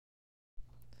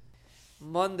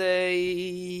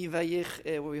Monday,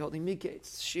 we're holding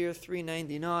Miketz, Shir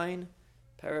 399,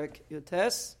 Perek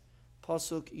Yutes,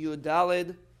 Pasuk Yud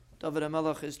Dalid. David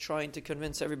HaMelech is trying to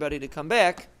convince everybody to come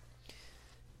back,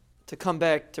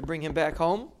 to bring him back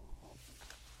home,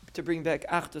 to bring back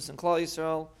Achdus and Klal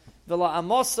Yisrael. Vela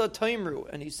Amasa Taimru,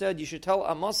 and he said, you should tell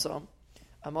Amasa.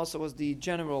 Amasa was the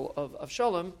general of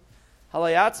Avshalom.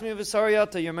 Halayatzmi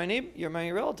v'Sariyata, you're my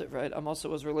relative, right? Amasa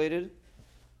was related.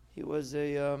 He was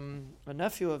a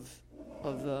nephew of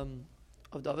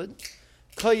David.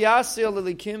 Kayasir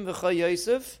lilikim v'cha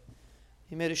Yosef.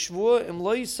 He made a shvua im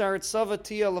lo yisar tzava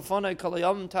tia lefanai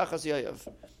kalayam tachas Yayav.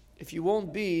 If you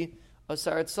won't be a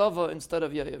sarat tzava instead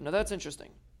of Yayav. Now that's interesting.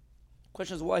 The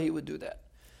question is why he would do that.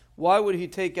 Why would he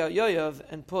take out Yayav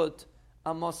and put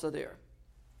Amasa there?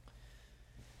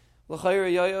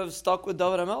 L'chayr Yayav stuck with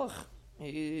David HaMelech.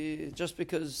 Just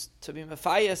because to be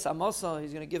Mephias Amasa,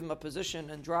 he's going to give him a position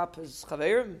and drop his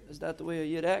chaverim. Is that the way a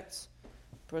yid acts?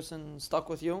 A person stuck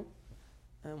with you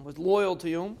and was loyal to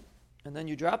you, and then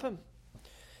you drop him.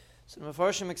 So the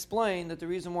Mefarshim explained that the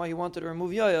reason why he wanted to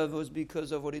remove Yayav was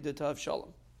because of what he did to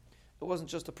Avshalom. It wasn't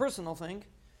just a personal thing.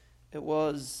 It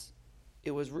was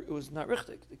not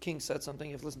richtig. The king said something,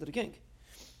 you have to listen to the king.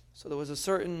 So there was a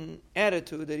certain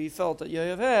attitude that he felt that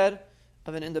Yayav had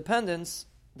of an independence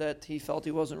that he felt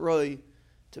he wasn't really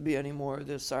to be anymore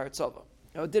the Sar Tzava.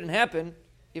 Now it didn't happen,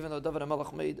 even though David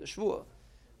HaMelech made a shvuah.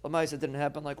 L'maisa didn't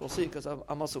happen, like we'll see, because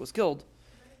Amasa was killed.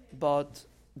 But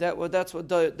that was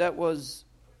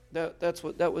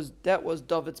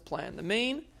David's plan. The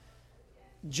main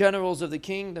generals of the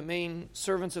king, the main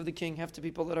servants of the king, have to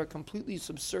be people that are completely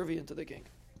subservient to the king.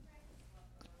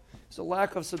 So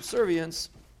lack of subservience,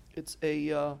 it's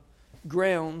a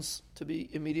grounds to be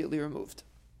immediately removed.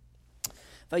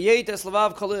 He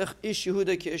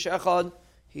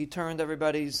turned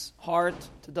everybody's heart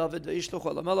to David.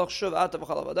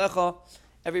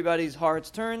 Everybody's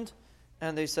hearts turned,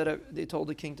 and they told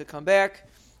the king to come back.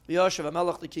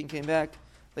 The king came back.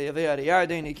 He came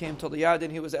to the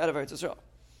Yarden. He was out of Eretz Yisrael.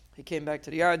 He came back to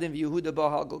the Yarden.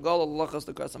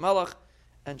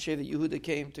 And Shevet Yehuda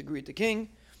came to greet the king.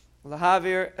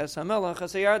 Lahavir es hamelach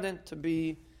es Yarden,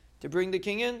 to bring the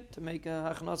king in, to make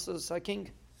a hachnasas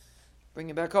king. Bring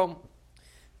him back home.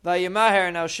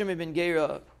 Vayimahar, now Shimon ben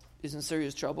Gera is in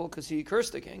serious trouble because he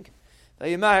cursed the king.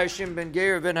 Vayimahar Shimon ben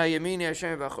Gera ben Hayamini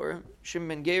Hashem Bachur. Shimon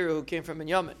ben Gera, who came from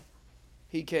Binyamin.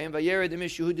 He came. Vayered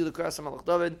Ish Yehudi l'krasa Melech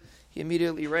David. He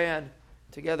immediately ran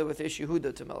together with Ish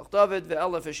Yehuda to Melech David.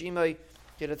 Ve'elef Hashimai.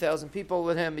 He had 1,000 people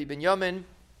with him. Binyamin.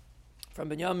 From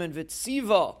Binyamin.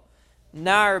 V'tziva.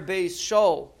 Nar Beis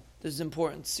Shol. This is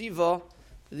important. Tziva.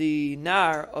 The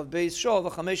Nar of Beis Shol, the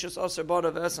Chameshus Aser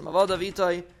Badav Esam Avadav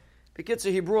Itai.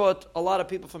 Bekitzer, he brought a lot of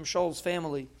people from Shol's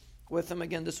family with him.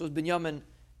 Again, this was Binyamin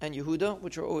and Yehuda,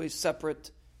 which are always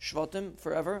separate Shvatim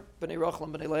forever, Bnei Rachel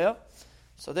and Bnei Leah.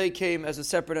 So they came as a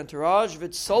separate entourage.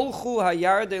 V'tzolchu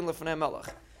hayarden lefnei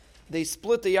Melech. They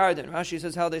split the Yarden. Rashi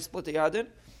says how they split the Yarden.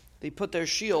 They put their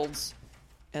shields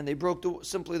and they broke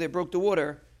the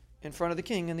water in front of the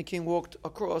king, and the king walked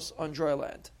across on dry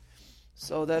land.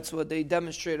 So that's what they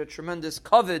demonstrate, a tremendous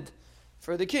kavod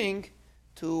for the king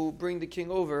to bring the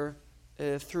king over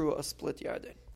through a split Yarden.